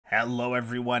Hello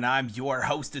everyone, I'm your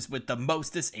hostess with the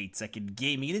mostest, 8-Second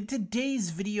Gaming, and in today's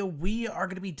video we are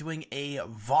going to be doing a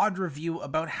VOD review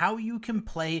about how you can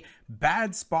play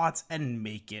bad spots and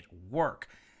make it work.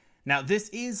 Now this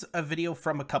is a video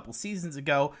from a couple seasons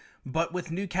ago, but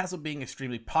with Newcastle being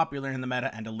extremely popular in the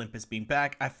meta and Olympus being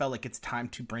back, I felt like it's time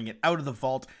to bring it out of the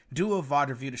vault, do a VOD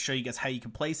review to show you guys how you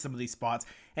can play some of these spots,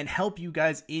 and help you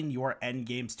guys in your end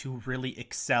games to really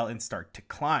excel and start to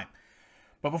climb.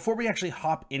 But before we actually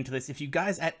hop into this, if you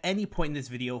guys at any point in this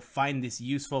video find this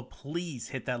useful, please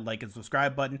hit that like and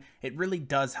subscribe button. It really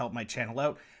does help my channel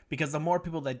out, because the more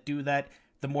people that do that,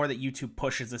 the more that YouTube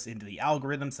pushes us into the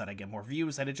algorithms, that I get more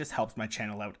views, and it just helps my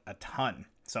channel out a ton.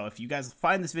 So if you guys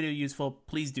find this video useful,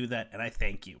 please do that, and I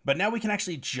thank you. But now we can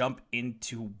actually jump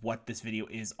into what this video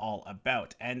is all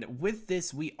about. And with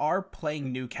this, we are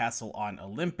playing Newcastle on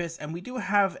Olympus, and we do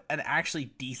have an actually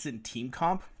decent team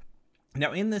comp.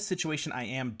 Now in this situation, I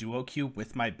am duo queue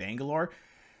with my Bangalore,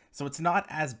 so it's not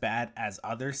as bad as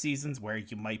other seasons where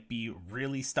you might be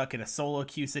really stuck in a solo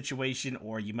queue situation,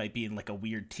 or you might be in like a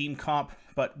weird team comp,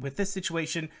 but with this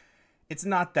situation, it's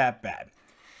not that bad.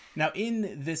 Now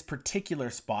in this particular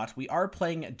spot, we are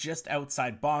playing just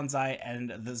outside Bonsai, and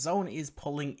the zone is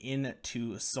pulling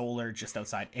into Solar just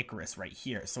outside Icarus right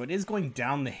here, so it is going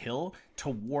down the hill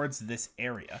towards this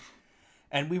area.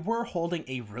 And we were holding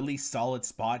a really solid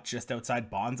spot just outside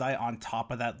Bonsai on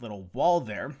top of that little wall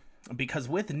there, because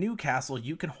with Newcastle,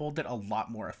 you can hold it a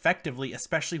lot more effectively,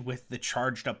 especially with the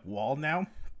charged up wall now.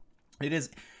 It is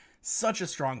such a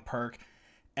strong perk,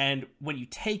 and when you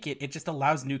take it, it just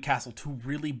allows Newcastle to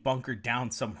really bunker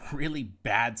down some really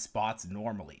bad spots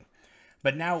normally.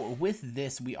 But now with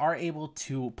this, we are able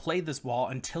to play this wall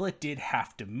until it did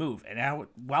have to move. And now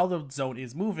while the zone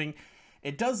is moving,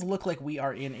 it does look like we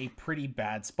are in a pretty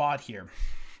bad spot here,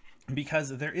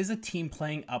 because there is a team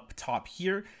playing up top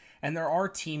here, and there are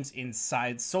teams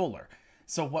inside Solar.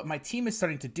 So what my team is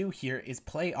starting to do here is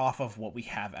play off of what we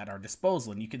have at our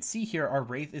disposal. And you can see here our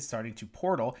Wraith is starting to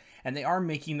portal, and they are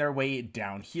making their way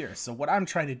down here. So what I'm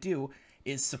trying to do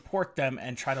is support them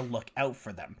and try to look out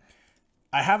for them.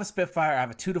 I have a Spitfire, I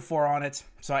have a 2-4 on it,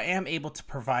 so I am able to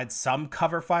provide some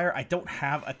cover fire. I don't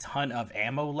have a ton of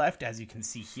ammo left, as you can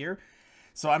see here.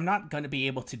 So I'm not going to be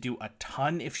able to do a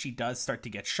ton if she does start to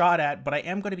get shot at, but I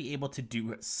am going to be able to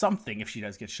do something if she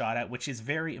does get shot at, which is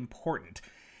very important.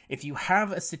 If you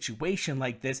have a situation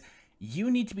like this, you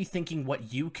need to be thinking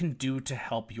what you can do to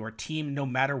help your team no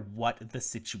matter what the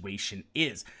situation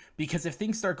is. Because if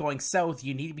things start going south,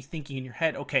 you need to be thinking in your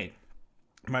head, okay,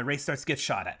 my race starts to get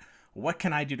shot at. What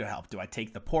can I do to help? Do I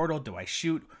take the portal? Do I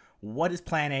shoot? What is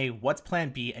plan A? What's plan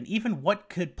B? And even what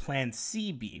could plan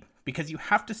C be? Because you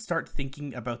have to start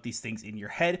thinking about these things in your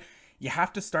head. You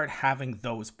have to start having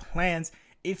those plans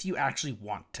if you actually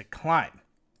want to climb.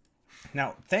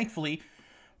 Now, thankfully,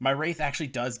 my Wraith actually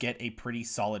does get a pretty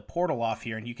solid portal off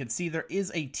here, and you can see there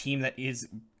is a team that is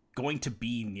going to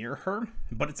be near her,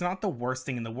 but it's not the worst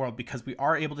thing in the world, because we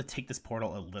are able to take this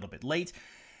portal a little bit late,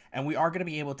 and we are going to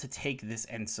be able to take this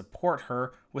and support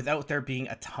her without there being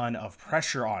a ton of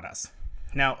pressure on us.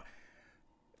 Now,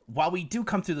 while we do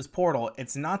come through this portal,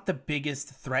 it's not the biggest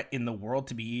threat in the world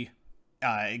to be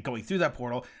going through that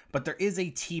portal, but there is a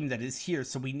team that is here,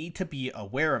 so we need to be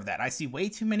aware of that. I see way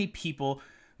too many people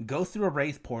go through a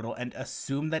Wraith portal and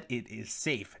assume that it is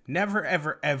safe. Never,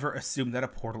 ever, ever assume that a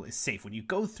portal is safe. When you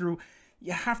go through,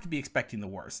 you have to be expecting the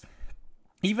worst.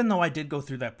 Even though I did go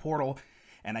through that portal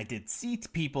and I did see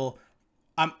people,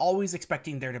 I'm always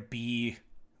expecting there to be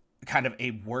kind of a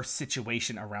worse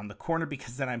situation around the corner,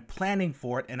 because then I'm planning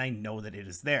for it and I know that it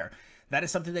is there. That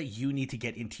is something that you need to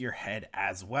get into your head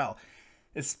as well.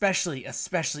 Especially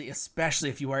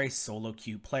if you are a solo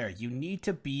queue player. You need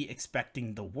to be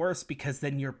expecting the worst, because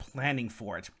then you're planning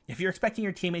for it. If you're expecting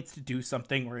your teammates to do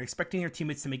something, or you're expecting your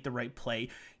teammates to make the right play,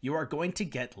 you are going to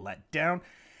get let down,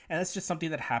 and that's just something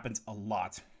that happens a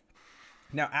lot.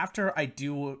 Now, after I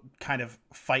do kind of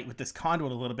fight with this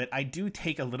conduit a little bit, I do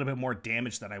take a little bit more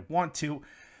damage than I want to,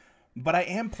 but I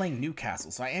am playing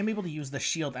Newcastle, so I am able to use the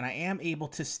shield, and I am able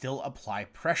to still apply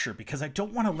pressure, because I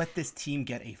don't want to let this team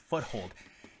get a foothold.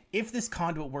 If this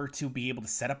conduit were to be able to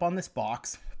set up on this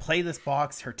box, play this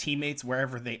box, her teammates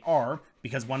wherever they are,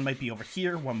 because one might be over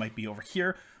here, one might be over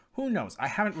here, who knows? I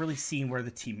haven't really seen where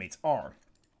the teammates are.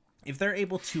 If they're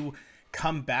able to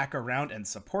come back around and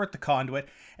support the conduit,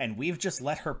 and we've just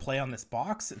let her play on this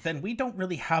box, then we don't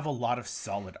really have a lot of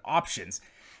solid options.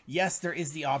 Yes, there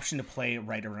is the option to play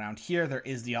right around here, there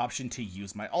is the option to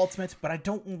use my ultimate, but I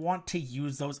don't want to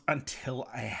use those until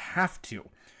I have to.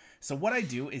 So what I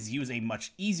do is use a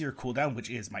much easier cooldown, which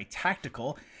is my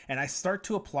tactical, and I start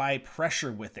to apply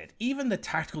pressure with it. Even the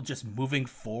tactical just moving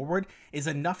forward is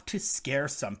enough to scare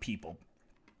some people.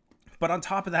 But on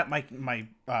top of that, my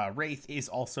Wraith is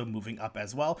also moving up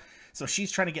as well. So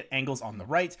she's trying to get angles on the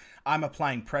right. I'm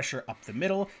applying pressure up the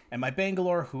middle. And my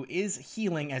Bangalore, who is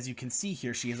healing, as you can see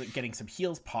here, she is getting some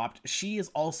heals popped. She is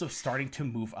also starting to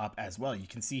move up as well. You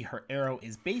can see her arrow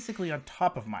is basically on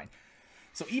top of mine.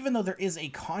 So even though there is a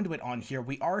conduit on here,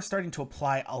 we are starting to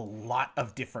apply a lot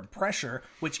of different pressure,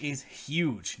 which is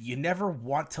huge. You never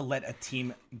want to let a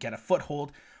team get a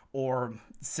foothold or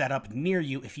set up near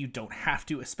you if you don't have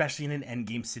to, especially in an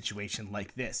endgame situation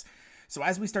like this. So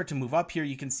as we start to move up here,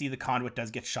 you can see the conduit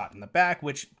does get shot in the back,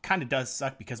 which kind of does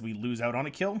suck because we lose out on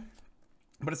a kill.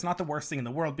 But it's not the worst thing in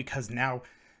the world because now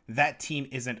that team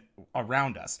isn't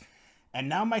around us. And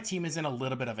now my team is in a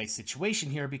little bit of a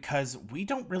situation here because we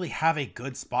don't really have a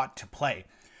good spot to play.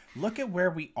 Look at where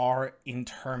we are in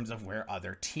terms of where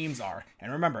other teams are.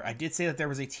 And remember, I did say that there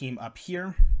was a team up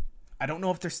here. I don't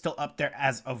know if they're still up there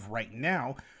as of right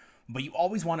now, but you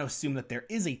always want to assume that there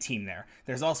is a team there.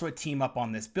 There's also a team up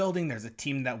on this building. There's a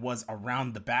team that was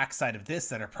around the backside of this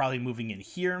that are probably moving in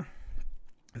here.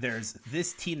 There's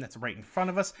this team that's right in front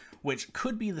of us, which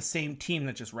could be the same team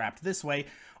that just wrapped this way,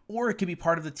 or it could be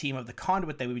part of the team of the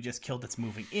conduit that we just killed that's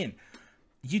moving in.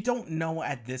 You don't know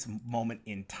at this moment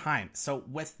in time. So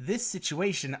with this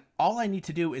situation, all I need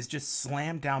to do is just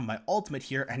slam down my ultimate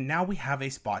here, and now we have a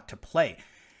spot to play.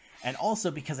 And also,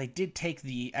 because I did take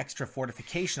the extra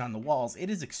fortification on the walls,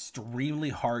 it is extremely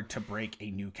hard to break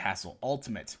a Newcastle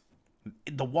ultimate.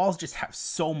 The walls just have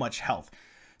so much health.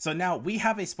 So now we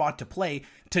have a spot to play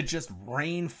to just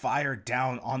rain fire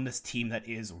down on this team that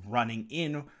is running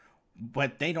in,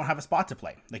 but they don't have a spot to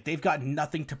play. Like, they've got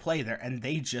nothing to play there, and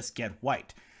they just get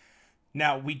wiped.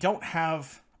 Now, we don't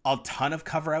have a ton of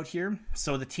cover out here,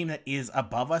 so the team that is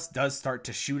above us does start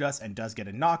to shoot us and does get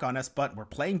a knock on us, but we're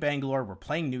playing Bangalore, we're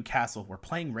playing Newcastle, we're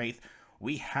playing Wraith.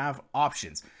 We have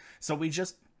options. So we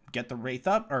just get the Wraith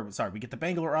up, or sorry, we get the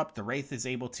Bangalore up, the Wraith is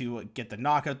able to get the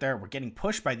knock out there. We're getting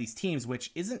pushed by these teams,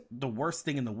 which isn't the worst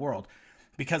thing in the world,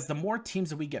 because the more teams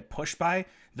that we get pushed by,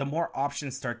 the more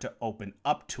options start to open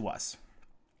up to us.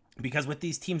 Because with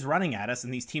these teams running at us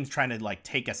and these teams trying to like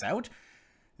take us out,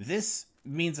 this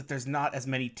means that there's not as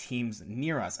many teams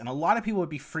near us. And a lot of people would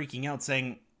be freaking out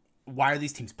saying, why are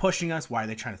these teams pushing us? Why are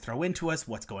they trying to throw into us?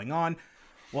 What's going on?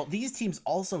 Well, these teams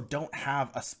also don't have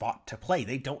a spot to play.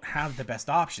 They don't have the best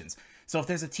options. So if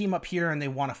there's a team up here and they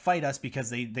want to fight us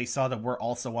because they saw that we're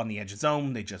also on the edge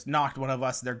zone, they just knocked one of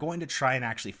us, they're going to try and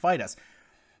actually fight us.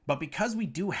 But because we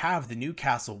do have the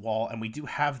Newcastle wall and we do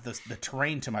have the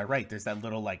terrain to my right, there's that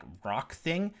little like rock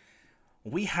thing,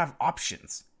 we have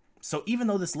options. So even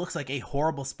though this looks like a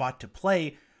horrible spot to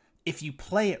play, if you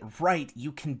play it right,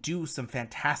 you can do some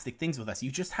fantastic things with us. You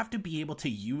just have to be able to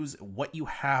use what you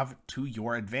have to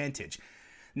your advantage.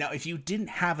 Now, if you didn't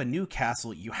have a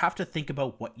Newcastle, you have to think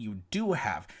about what you do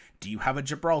have. Do you have a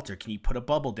Gibraltar? Can you put a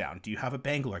bubble down? Do you have a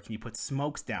Bangalore? Can you put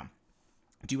smokes down?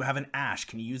 Do you have an Ash?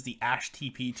 Can you use the Ash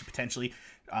TP to potentially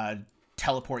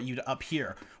teleport you to up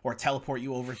here, or teleport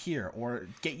you over here, or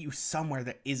get you somewhere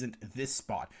that isn't this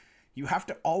spot? You have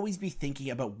to always be thinking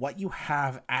about what you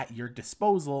have at your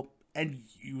disposal and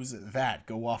use that.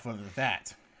 Go off of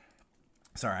that.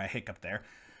 Sorry, I hiccuped there.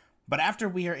 But after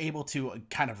we are able to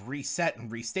kind of reset and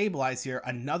restabilize here,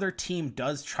 another team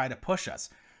does try to push us.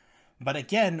 But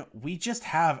again, we just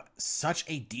have such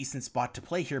a decent spot to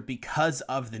play here because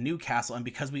of the Newcastle and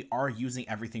because we are using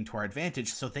everything to our advantage.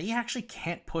 So they actually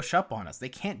can't push up on us. They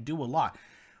can't do a lot.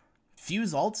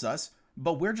 Fuse ults us,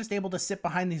 but we're just able to sit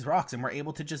behind these rocks and we're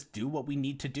able to just do what we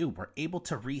need to do. We're able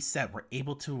to reset. We're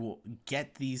able to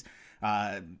get these,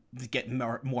 get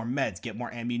more meds, get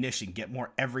more ammunition, get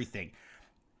more everything.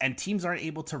 And teams aren't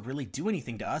able to really do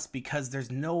anything to us because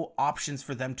there's no options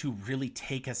for them to really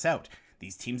take us out.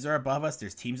 These teams are above us.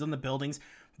 There's teams on the buildings.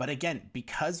 But again,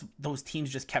 because those teams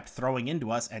just kept throwing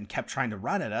into us and kept trying to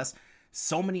run at us,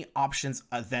 so many options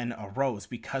then arose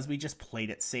because we just played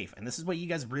it safe. And this is what you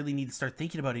guys really need to start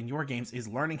thinking about in your games, is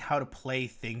learning how to play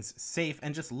things safe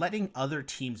and just letting other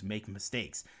teams make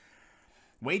mistakes.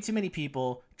 Way too many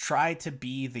people try to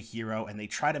be the hero and they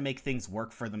try to make things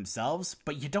work for themselves,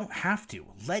 but you don't have to.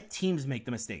 Let teams make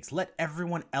the mistakes. Let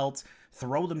everyone else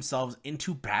throw themselves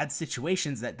into bad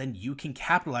situations that then you can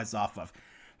capitalize off of.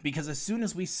 Because as soon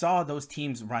as we saw those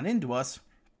teams run into us,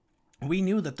 we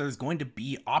knew that there's going to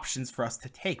be options for us to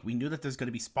take. We knew that there's going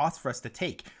to be spots for us to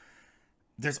take.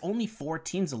 There's only 4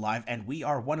 teams alive, and we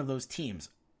are one of those teams.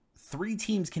 3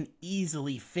 teams can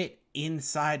easily fit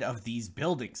inside of these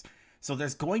buildings. So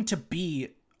there's going to be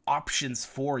options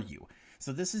for you.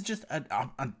 So this is just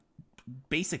a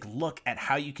basic look at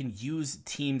how you can use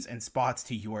teams and spots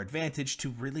to your advantage to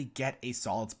really get a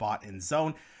solid spot in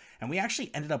zone. And we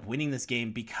actually ended up winning this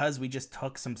game because we just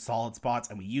took some solid spots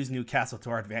and we used Newcastle to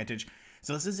our advantage.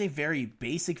 So this is a very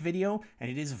basic video, and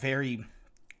it is very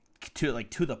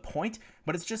to the point,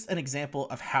 but it's just an example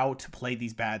of how to play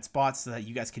these bad spots so that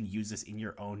you guys can use this in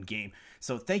your own game.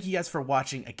 So thank you guys for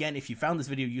watching. Again, if you found this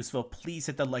video useful, please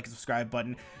hit the like and subscribe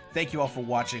button. Thank you all for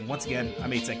watching. Once again,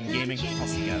 I'm 8 Second Gaming. I'll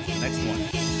see you guys in the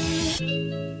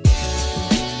next one.